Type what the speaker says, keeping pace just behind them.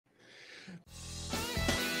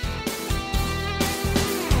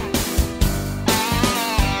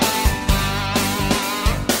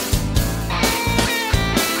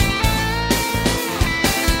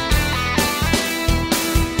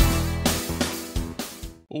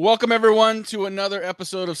Welcome, everyone, to another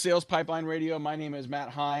episode of Sales Pipeline Radio. My name is Matt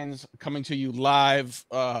Hines, coming to you live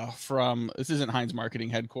from, this isn't Hines Marketing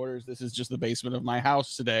Headquarters. This is just the basement of my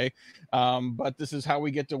house today. But this is how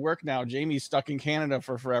we get to work now. Jamie's stuck in Canada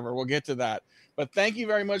for forever. We'll get to that. But thank you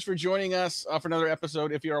very much for joining us for another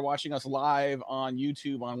episode. If you are watching us live on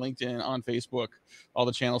YouTube, on LinkedIn, on Facebook, all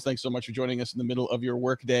the channels, thanks so much for joining us in the middle of your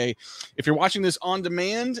workday. If you're watching this on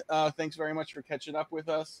demand, thanks very much for catching up with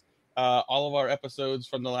us. All of our episodes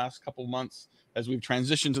from the last couple months as we've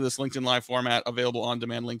transitioned to this LinkedIn Live format, available on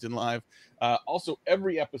demand LinkedIn Live. Also,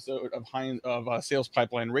 every episode of Sales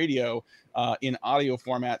Pipeline Radio in audio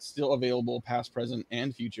format, still available past, present,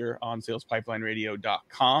 and future on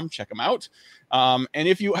salespipelineradiocom. Check them out. And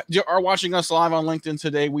if you are watching us live on LinkedIn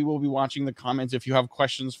today, we will be watching the comments. If you have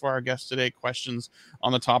questions for our guests today, questions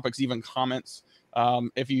on the topics, even comments,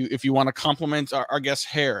 if you want to compliment our guest's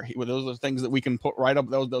hair, those are things that we can put right up.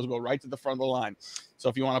 Those go right to the front of the line. So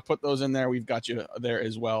if you want to put those in there, we've got you there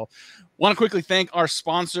as well. Want to quickly thank our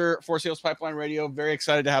sponsor for Sales Pipeline Radio. Very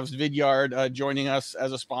excited to have Vidyard joining us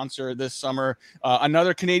as a sponsor this summer.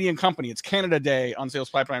 Another Canadian company. It's Canada Day on Sales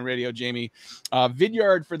Pipeline Radio, Jamie.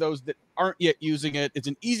 Vidyard, for those that aren't yet using it, it's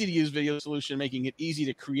an easy to use video solution, making it easy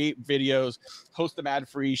to create videos, host them ad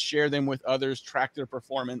free, share them with others, track their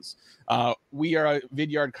performance. We are a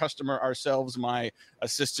Vidyard customer ourselves. My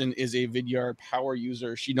assistant is a Vidyard power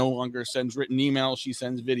user. She no longer sends written emails. She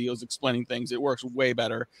sends videos explaining things. It works way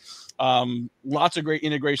better. Lots of great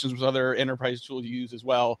integrations with other enterprise tools you use as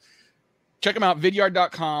well. Check them out,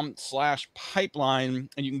 vidyard.com/pipeline,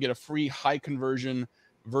 and you can get a free high conversion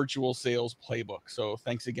virtual sales playbook. So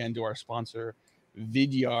thanks again to our sponsor,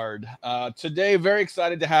 Vidyard. Today, very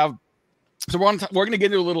excited to have, so we're going to get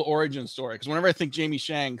into a little origin story, because whenever I think Jamie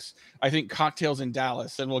Shanks, I think cocktails in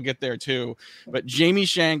Dallas, and we'll get there too. But Jamie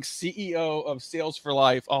Shanks, CEO of Sales for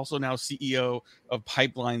Life, also now CEO of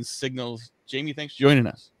Pipeline Signals. Jamie, thanks for joining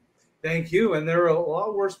us. Thank you. And there are a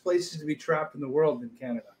lot worse places to be trapped in the world than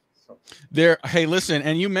Canada. So. Hey, listen,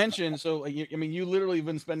 and you mentioned, so you literally have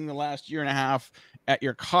been spending the last year and a half at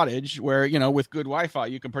your cottage, where, with good Wi-Fi,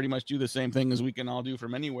 you can pretty much do the same thing as we can all do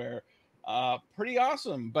from anywhere. Pretty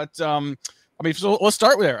awesome. But so let's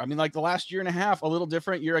start there. Like the last year and a half, a little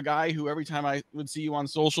different. You're a guy who every time I would see you on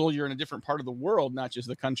social, you're in a different part of the world, not just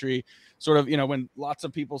the country. Sort of, when lots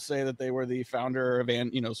of people say that they were the founder of,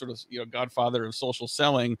 godfather of social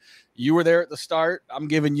selling, you were there at the start. I'm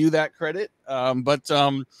giving you that credit.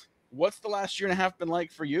 What's the last year and a half been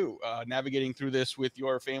like for you, navigating through this with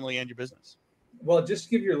your family and your business? Well, just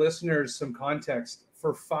to give your listeners some context,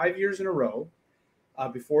 for 5 years in a row,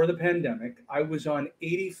 before the pandemic, I was on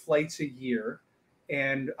 80 flights a year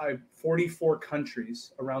and 44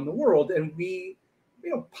 countries around the world. And we,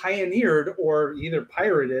 pioneered or either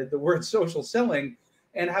pirated the word social selling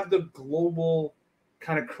and have the global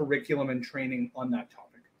kind of curriculum and training on that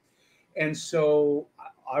topic. And so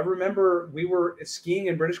I remember we were skiing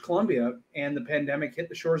in British Columbia and the pandemic hit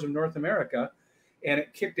the shores of North America, and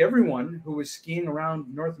it kicked everyone who was skiing around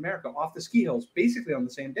North America off the ski hills basically on the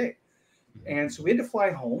same day. And so we had to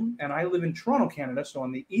fly home, and I live in Toronto, Canada, so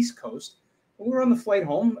on the East Coast. We were on the flight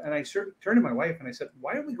home, and I turned to my wife and I said,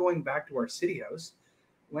 why are we going back to our city house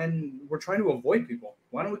when we're trying to avoid people?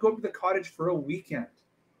 Why don't we go up to the cottage for a weekend?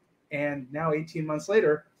 And now 18 months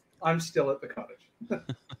later, I'm still at the cottage.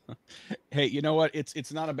 Hey, you know what?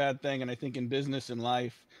 It's not a bad thing. And I think in business and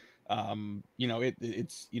life,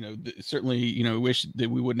 it's certainly, wish that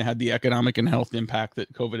we wouldn't have had the economic and health impact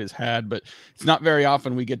that COVID has had, but it's not very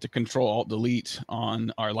often we get to control alt delete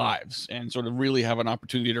on our lives and sort of really have an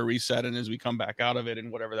opportunity to reset. And as we come back out of it,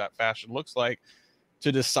 in whatever that fashion looks like,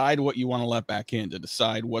 to decide what you want to let back in, to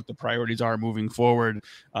decide what the priorities are moving forward.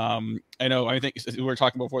 I think we were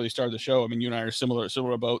talking before they started the show. You and I are similar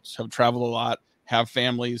boats, have traveled a lot, have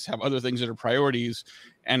families, have other things that are priorities.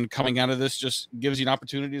 And coming out of this just gives you an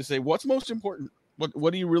opportunity to say, what's most important?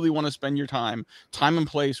 What do you really want to spend your time and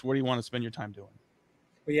place? What do you want to spend your time doing?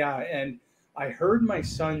 Yeah. And I heard my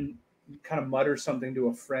son kind of mutter something to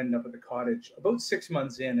a friend up at the cottage about 6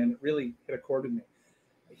 months in, and it really hit a chord with me.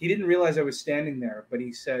 He didn't realize I was standing there, but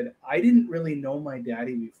he said, I didn't really know my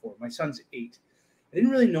daddy before. My son's 8. I didn't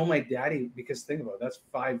really know my daddy because think about it, that's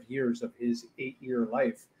 5 years of his 8-year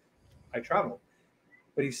life. I traveled.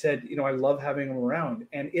 But he said, I love having him around.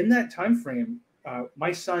 And in that time frame,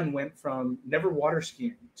 my son went from never water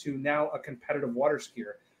skiing to now a competitive water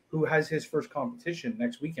skier who has his first competition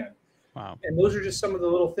next weekend. Wow. And those are just some of the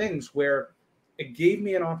little things where it gave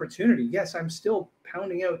me an opportunity. Yes, I'm still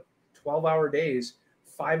pounding out 12-hour days,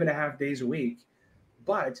 5.5 days a week.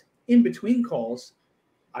 But in between calls,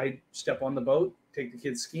 I step on the boat, take the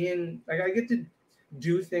kids skiing. I get to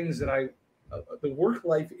do things that I the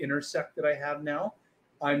work-life intersect that I have now,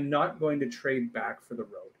 I'm not going to trade back for the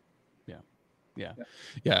road. Yeah.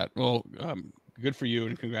 Well, good for you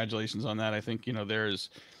and congratulations on that. I think, there's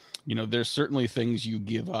certainly things you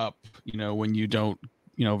give up, when you don't,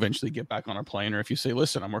 eventually get back on a plane, or if you say,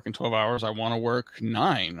 listen, I'm working 12 hours, I want to work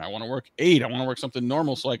 9, I want to work 8, I want to work something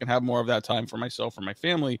normal so I can have more of that time for myself or my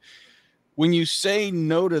family. When you say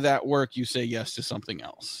no to that work, you say yes to something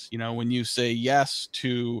else. When you say yes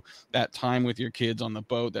to that time with your kids on the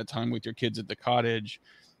boat, that time with your kids at the cottage,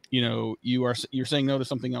 you're saying no to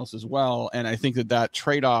something else as well. And I think that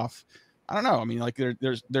trade-off, I don't know. I mean, like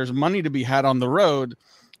there's money to be had on the road,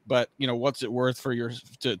 but what's it worth for your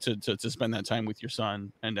to spend that time with your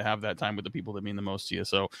son and to have that time with the people that mean the most to you?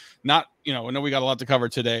 So not, I know we got a lot to cover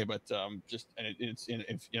today, but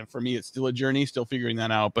for me, it's still a journey, still figuring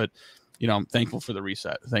that out. But I'm thankful for the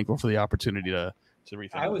reset, thankful for the opportunity to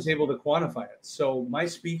rethink. I was able to quantify it. So my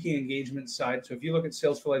speaking engagement side. So if you look at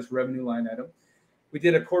Sales for Life's revenue line item, we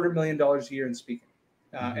did $250,000 a year in speaking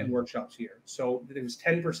and workshops a year. So it was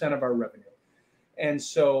 10% of our revenue. And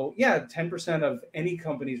so, 10% of any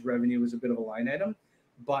company's revenue is a bit of a line item.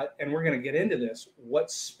 And we're going to get into this.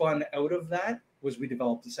 What spun out of that was we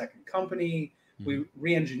developed a second company. We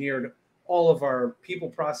re-engineered all of our people,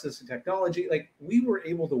 process, and technology. Like, we were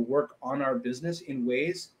able to work on our business in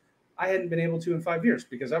ways I hadn't been able to in 5 years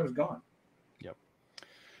because I was gone. Yep.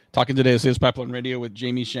 Talking today at Sales Pipeline Radio with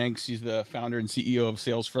Jamie Shanks. He's the founder and CEO of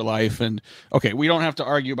Sales for Life. And okay, we don't have to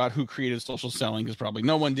argue about who created social selling because probably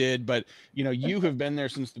no one did. But you have been there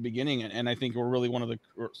since the beginning, and I think we're really one of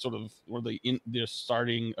the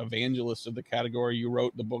starting evangelists of the category. You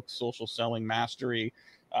wrote the book Social Selling Mastery,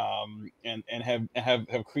 and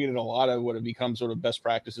have created a lot of what have become sort of best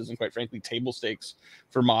practices and, quite frankly, table stakes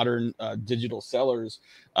for modern digital sellers.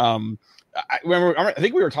 I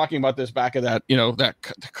think we were talking about this back at that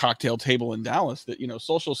cocktail table in Dallas, that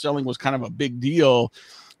social selling was kind of a big deal,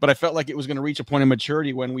 but I felt like it was going to reach a point of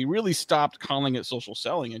maturity when we really stopped calling it social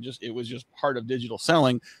selling and it was just part of digital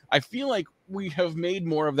selling. I feel like we have made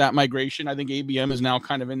more of that migration. I think ABM is now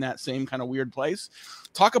kind of in that same kind of weird place.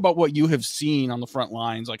 Talk about what you have seen on the front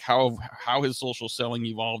lines, like how has social selling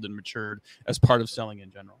evolved and matured as part of selling in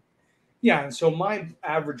general? Yeah, and so my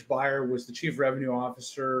average buyer was the chief revenue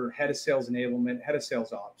officer, head of sales enablement, head of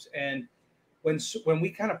sales ops. And when we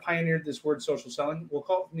kind of pioneered this word social selling, we'll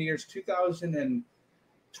call it from the years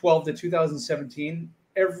 2012 to 2017,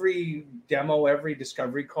 every demo, every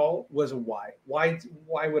discovery call was a why. Why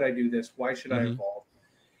would I do this? Why should I evolve?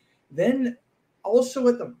 Then also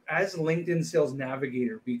as LinkedIn Sales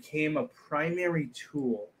Navigator became a primary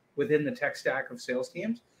tool within the tech stack of sales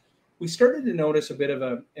teams, we started to notice a bit of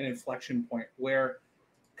an inflection point where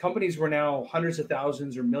companies were now hundreds of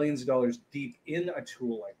thousands or millions of dollars deep in a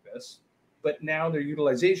tool like this, but now their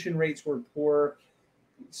utilization rates were poor.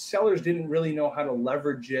 Sellers didn't really know how to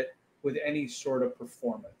leverage it with any sort of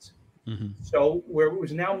performance. So where it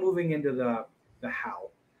was now moving into the how.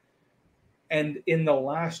 And in the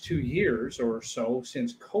last 2 years or so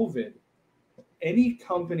since COVID, any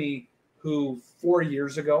company who 4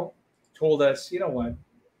 years ago told us, you know what,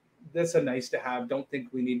 that's a nice to have, don't think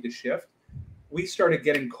we need to shift, we started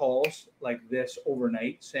getting calls like this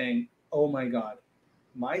overnight saying, oh my God,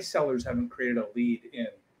 my sellers haven't created a lead in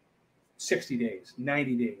 60 days,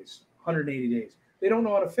 90 days, 180 days. They don't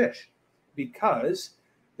know how to fish because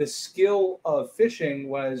the skill of fishing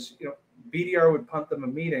was, BDR would punt them a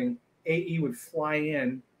meeting, AE would fly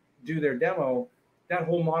in, do their demo. That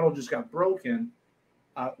whole model just got broken.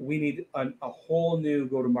 We need a whole new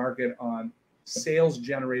go-to-market on sales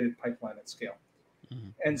generated pipeline at scale.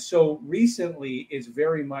 And so recently is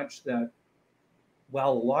very much that,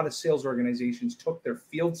 while a lot of sales organizations took their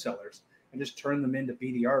field sellers and just turned them into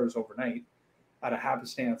BDRs overnight out of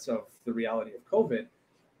happenstance of the reality of COVID,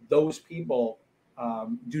 those people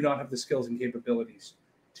do not have the skills and capabilities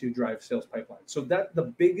to drive sales pipeline. So that the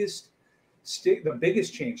biggest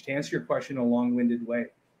change, to answer your question in a long-winded way,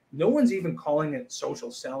 no one's even calling it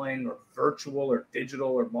social selling or virtual or digital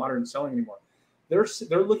or modern selling anymore.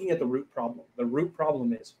 They're looking at the root problem. The root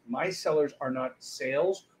problem is my sellers are not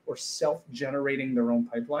sales or self-generating their own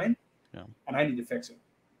pipeline, and I need to fix it.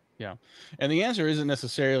 Yeah. And the answer isn't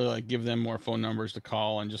necessarily like give them more phone numbers to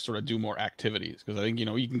call and just sort of do more activities. Because I think,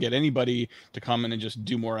 you can get anybody to come in and just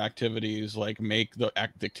do more activities, like make the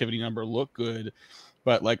activity number look good.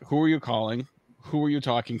 But like, who are you calling? Who are you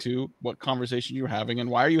talking to? What conversation you're having?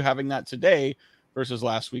 And why are you having that today versus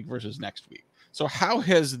last week versus next week? So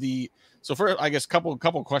for, I guess,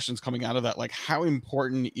 couple questions coming out of that, like how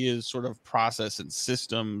important is sort of process and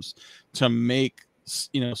systems to make,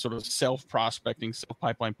 sort of self-prospecting,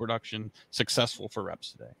 self-pipeline production successful for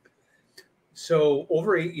reps today? So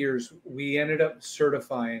over 8 years, we ended up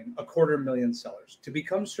certifying 250,000 sellers. To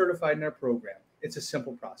become certified in our program, it's a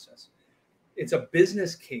simple process. It's a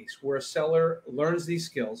business case where a seller learns these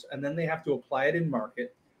skills and then they have to apply it in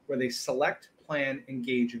market where they select, plan,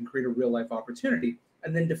 engage, and create a real life opportunity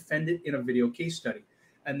and then defend it in a video case study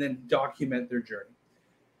and then document their journey.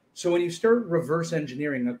 So when you start reverse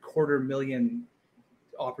engineering 250,000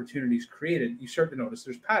 opportunities created, you start to notice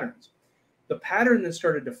there's patterns. The pattern that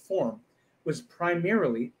started to form was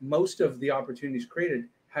primarily most of the opportunities created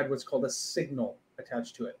had what's called a signal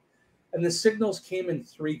attached to it. And the signals came in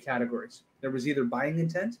three categories. There was either buying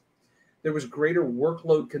intent, there was greater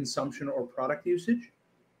workload consumption or product usage,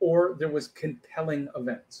 or there was compelling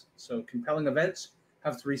events. So compelling events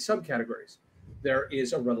have three subcategories. There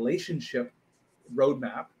is a relationship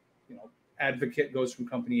roadmap, advocate goes from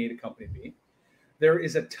company A to company B. There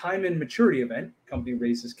is a time and maturity event, company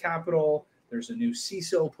raises capital, there's a new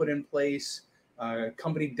CISO put in place,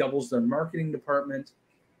 company doubles their marketing department.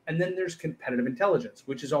 And then there's competitive intelligence,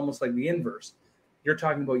 which is almost like the inverse. You're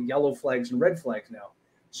talking about yellow flags and red flags now.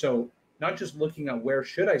 So not just looking at where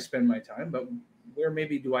should I spend my time, but where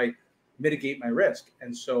maybe do I mitigate my risk?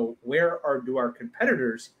 And so do our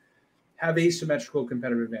competitors have asymmetrical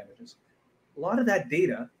competitive advantages? A lot of that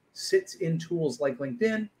data sits in tools like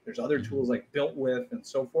LinkedIn. There's other tools like BuiltWith and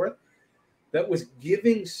so forth that was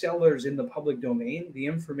giving sellers in the public domain the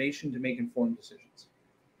information to make informed decisions.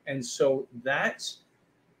 And so that's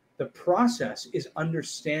the process is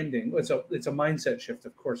understanding. It's a mindset shift,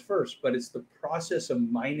 of course, first, but it's the process of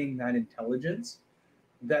mining that intelligence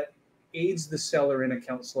that aids the seller in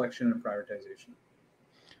account selection and prioritization.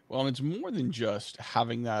 Well, and it's more than just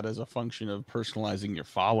having that as a function of personalizing your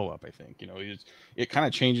follow-up. I think, it kind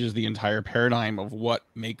of changes the entire paradigm of what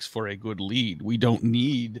makes for a good lead. We don't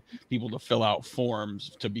need people to fill out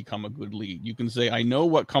forms to become a good lead. You can say, I know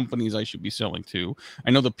what companies I should be selling to.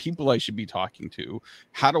 I know the people I should be talking to.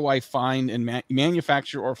 How do I find and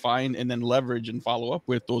manufacture or find and then leverage and follow up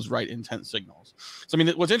with those right intent signals? So, I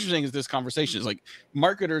mean, what's interesting is this conversation is like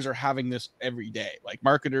marketers are having this every day. Like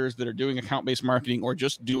marketers that are doing account-based marketing or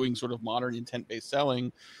just doing sort of modern intent-based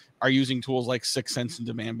selling are using tools like 6sense and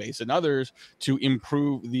Demandbase and others to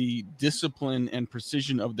improve the discipline and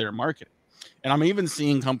precision of their marketing. And I'm even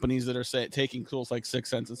seeing companies that are taking tools like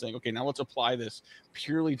 6sense and saying, okay, now let's apply this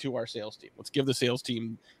purely to our sales team. Let's give the sales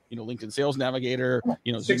team, LinkedIn Sales Navigator,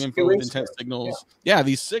 Zoom Info with intent signals. Yeah,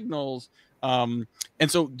 these signals. And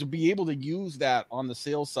so to be able to use that on the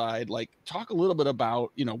sales side, like talk a little bit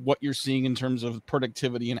about, what you're seeing in terms of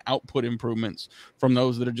productivity and output improvements from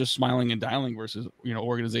those that are just smiling and dialing versus,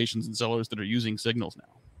 organizations and sellers that are using signals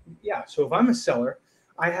now. Yeah. So if I'm a seller,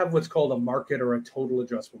 I have what's called a market or a total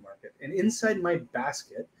addressable market. And inside my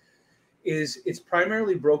basket it's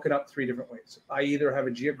primarily broken up three different ways. I either have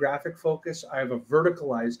a geographic focus, I have a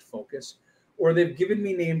verticalized focus, or they've given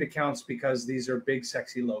me named accounts because these are big,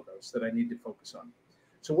 sexy logos that I need to focus on.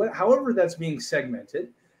 So however that's being segmented,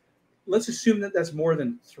 let's assume that that's more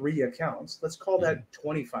than 3 accounts. Let's call that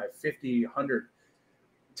 25, 50, 100.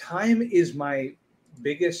 Time is my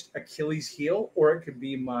biggest Achilles heel, or it could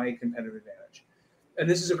be my competitive advantage. And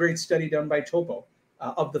this is a great study done by Topo.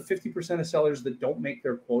 Of the 50% of sellers that don't make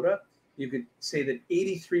their quota, you could say that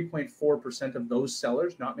 83.4% of those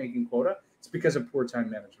sellers not making quota, it's because of poor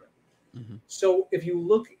time management. Mm-hmm. So if you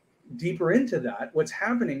look deeper into that, what's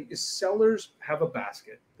happening is sellers have a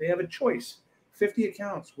basket. They have a choice. 50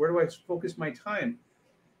 accounts. Where do I focus my time?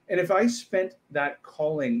 And if I spent that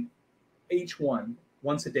calling each one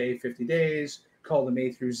once a day, 50 days, call them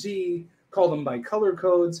A through Z, call them by color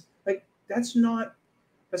codes, like that's not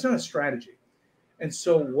a strategy. And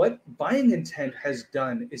so what buying intent has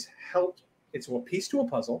done is helped. It's a piece to a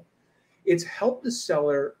puzzle. It's helped the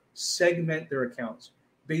seller segment their accounts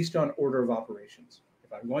based on order of operations.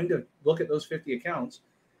 If I'm going to look at those 50 accounts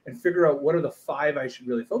and figure out what are the 5 I should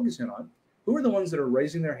really focus in on, who are the ones that are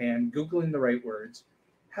raising their hand, Googling the right words,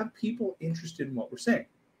 have people interested in what we're saying.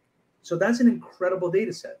 So that's an incredible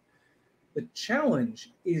data set. The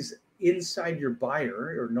challenge is inside your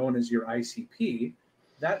buyer, or known as your ICP,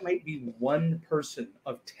 that might be one person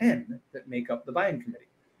of 10 that make up the buying committee.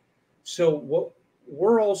 So what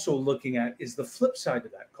we're also looking at is the flip side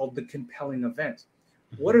of that, called the compelling event.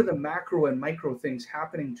 What are the macro and micro things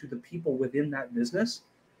happening to the people within that business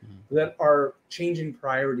that are changing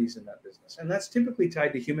priorities in that business? And that's typically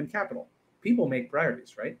tied to human capital. People make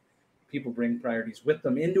priorities, right? People bring priorities with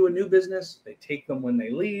them into a new business. They take them when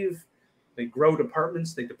they leave. They grow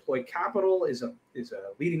departments. They deploy capital is a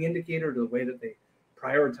leading indicator to the way that they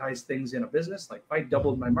prioritize things in a business. Like if I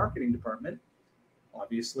doubled my marketing department,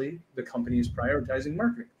 obviously the company is prioritizing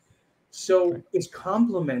marketing. So Right. it's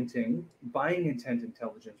complementing buying intent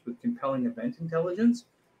intelligence with compelling event intelligence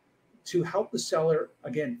to help the seller,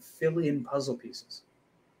 again, fill in puzzle pieces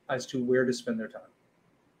as to where to spend their time.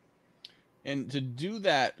 And to do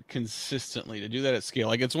that consistently, to do that at scale,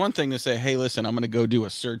 like it's one thing to say, hey, listen, I'm going to go do a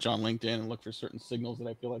search on LinkedIn and look for certain signals that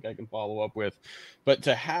I feel like I can follow up with. But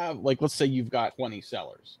to have, like, let's say you've got 20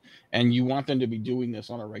 sellers and you want them to be doing this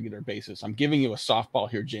on a regular basis. I'm giving you a softball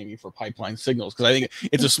here, Jamie, for pipeline signals, because I think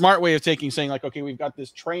it's a smart way of saying, like, okay, we've got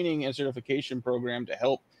this training and certification program to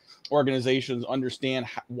help organizations understand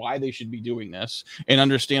why they should be doing this and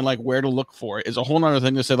understand like where to look for it. Is a whole nother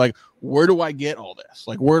thing to say, like, where do I get all this?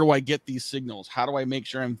 Like, where do I get these signals? How do I make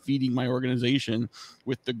sure I'm feeding my organization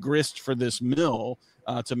with the grist for this mill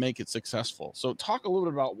to make it successful? So talk a little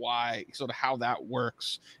bit about why, sort of how that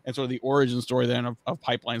works, and sort of the origin story then of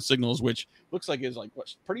pipeline signals, which looks like is like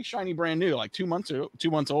what's pretty shiny, brand new, like 2 months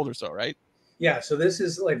old or so, right? Yeah, so this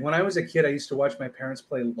is like when I was a kid, I used to watch my parents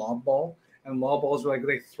play lob ball, and lob balls were like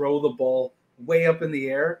they throw the ball way up in the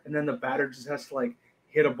air, and then the batter just has to like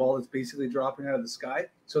hit a ball that's basically dropping out of the sky.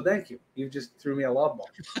 So thank you, you just threw me a lob ball.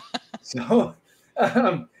 So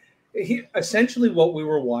um, essentially, what we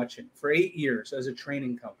were watching for 8 years as a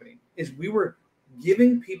training company is we were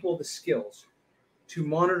giving people the skills to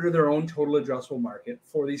monitor their own total addressable market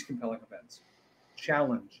for these compelling events.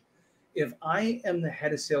 Challenge. If I am the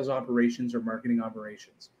head of sales operations or marketing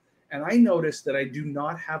operations, and I notice that I do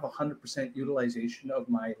not have 100% utilization of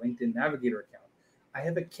my LinkedIn Navigator account, I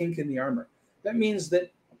have a kink in the armor. That means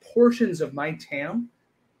that portions of my TAM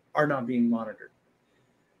are not being monitored.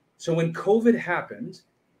 So when COVID happened,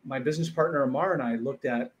 my business partner Amar and I looked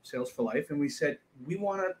at Sales for Life and we said, we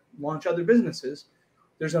want to launch other businesses.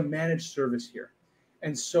 There's a managed service here.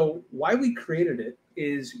 And so why we created it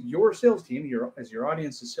is your sales team, as your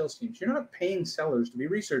audience's sales teams, you're not paying sellers to be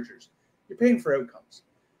researchers. You're paying for outcomes.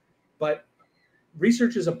 But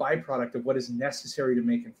research is a byproduct of what is necessary to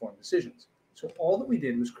make informed decisions. So all that we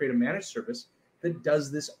did was create a managed service that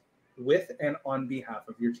does this with and on behalf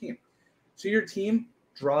of your team. So your team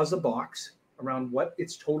draws a box around what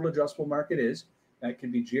its total addressable market is. That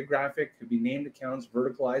could be geographic, could be named accounts,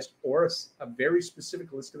 verticalized, or a very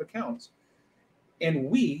specific list of accounts. And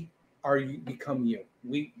we become you.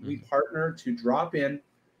 We partner to drop in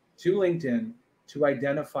to LinkedIn to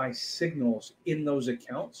identify signals in those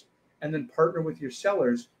accounts, and then partner with your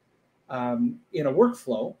sellers in a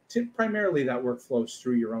workflow. Primarily, that workflow is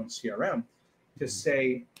through your own CRM to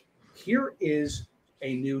say, here is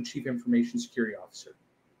a new chief information security officer.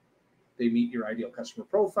 They meet your ideal customer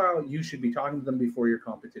profile. You should be talking to them before your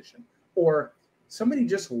competition. Or somebody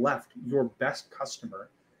just left your best customer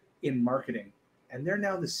in marketing, and they're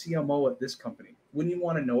now the CMO at this company. Wouldn't you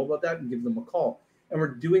want to know about that and give them a call? And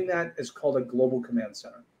we're doing that as called a global command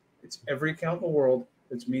center. It's every account in the world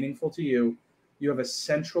that's meaningful to you. You have a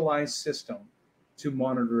centralized system to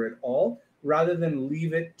monitor it all, rather than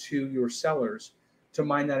leave it to your sellers to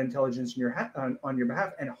mine that intelligence on your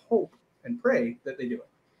behalf and hope and pray that they do it.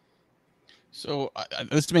 So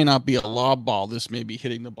this may not be a lob ball. This may be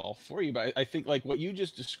hitting the ball for you, but I think like what you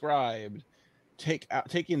just described, take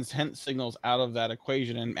intent signals out of that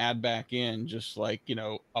equation and add back in just like,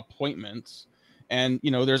 appointments. And,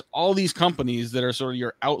 there's all these companies that are sort of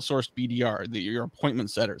your outsourced BDR, your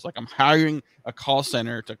appointment setters. Like I'm hiring a call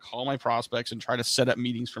center to call my prospects and try to set up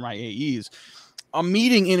meetings for my AEs. A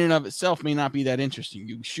meeting in and of itself may not be that interesting.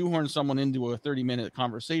 You shoehorn someone into a 30-minute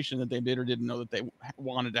conversation that they did or didn't know that they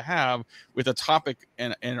wanted to have with a topic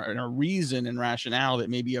and a reason and rationale that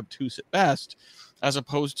may be obtuse at best, as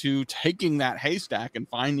opposed to taking that haystack and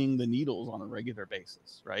finding the needles on a regular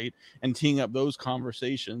basis, right? And teeing up those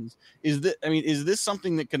conversations. Is this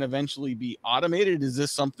something that can eventually be automated? Is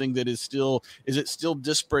this something that is it still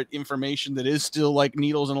disparate information that is still like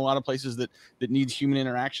needles in a lot of places that needs human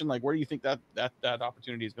interaction? Like, where do you think that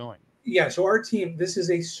opportunity is going? Yeah, so our team, this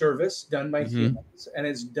is a service done by humans, and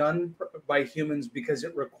it's done by humans because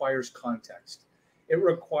it requires context. It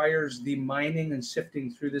requires the mining and sifting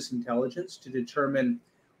through this intelligence to determine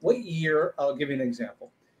what year. I'll give you an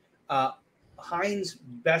example. Heinz'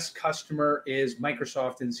 best customer is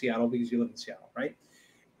Microsoft in Seattle because you live in Seattle, right?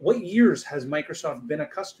 What years has Microsoft been a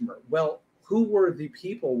customer? Well, who were the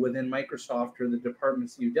people within Microsoft or the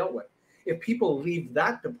departments that you dealt with? If people leave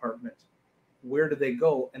that department, where do they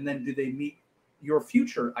go? And then do they meet your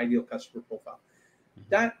future ideal customer profile?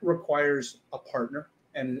 That requires a partner.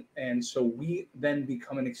 And so we then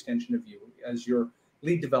become an extension of you as your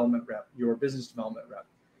lead development rep, your business development rep,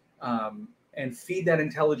 and feed that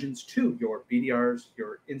intelligence to your BDRs,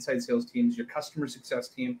 your inside sales teams, your customer success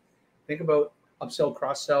team. Think about upsell,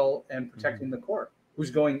 cross-sell, and protecting the core.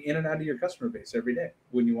 Who's going in and out of your customer base every day?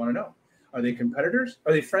 Wouldn't you want to know? Are they competitors?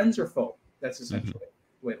 Are they friends or foe? That's essentially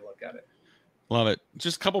the way to look at it. Love it.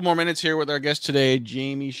 Just a couple more minutes here with our guest today,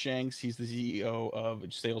 Jamie Shanks. He's the CEO of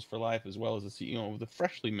Sales for Life, as well as the CEO of the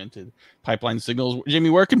freshly minted Pipeline Signals. Jamie,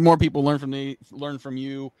 where can more people learn from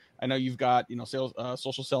you? I know you've got, sales,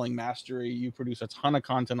 social selling mastery. You produce a ton of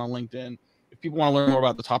content on LinkedIn. If people want to learn more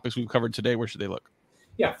about the topics we've covered today, where should they look?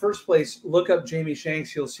 Yeah, first place, look up Jamie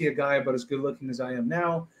Shanks. You'll see a guy about as good looking as I am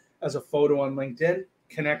now as a photo on LinkedIn.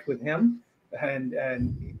 Connect with him,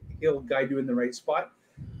 and he'll guide you in the right spot.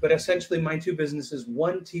 But essentially, my two businesses,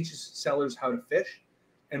 one teaches sellers how to fish,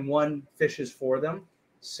 and one fishes for them.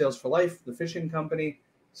 Sales for Life, the fishing company.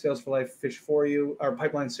 Sales for Life, Fish for You, or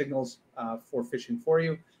Pipeline Signals for fishing for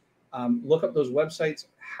you. Look up those websites.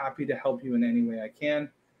 Happy to help you in any way I can.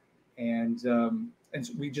 And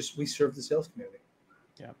we serve the sales community.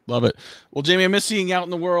 Yeah, love it. Well, Jamie, I miss seeing you out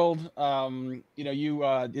in the world.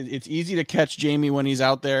 It's easy to catch Jamie when he's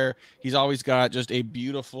out there. He's always got just a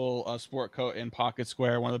beautiful sport coat and pocket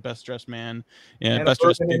square. One of the best dressed man and best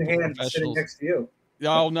dressed in hand sitting next to you.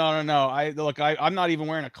 Oh, no. I'm not even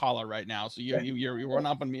wearing a collar right now, so you're running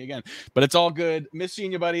up on me again. But it's all good. Miss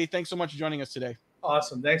seeing you, buddy. Thanks so much for joining us today.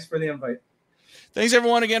 Awesome. Thanks for the invite. Thanks,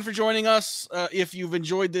 everyone, again for joining us. If you've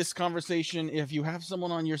enjoyed this conversation, if you have someone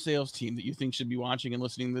on your sales team that you think should be watching and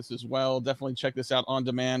listening to this as well, definitely check this out on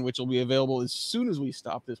demand, which will be available as soon as we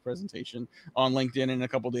stop this presentation on LinkedIn. In a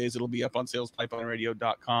couple of days, it'll be up on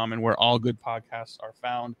salespipelineRadio.com and where all good podcasts are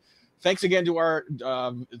found. Thanks again to our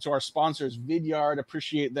sponsors, Vidyard.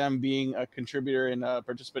 Appreciate them being a contributor and a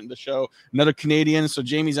participant in the show. Another Canadian, so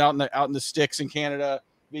Jamie's out in the sticks in Canada.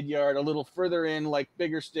 Vidyard, a little further in, like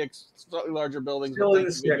bigger sticks, slightly larger buildings. Still in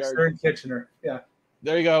the sticks. They're in Kitchener. Yeah.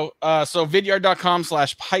 There you go. So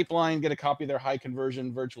vidyard.com/pipeline. Get a copy of their high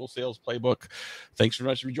conversion virtual sales playbook. Thanks very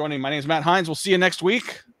much for joining. My name is Matt Hines. We'll see you next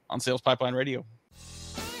week on Sales Pipeline Radio.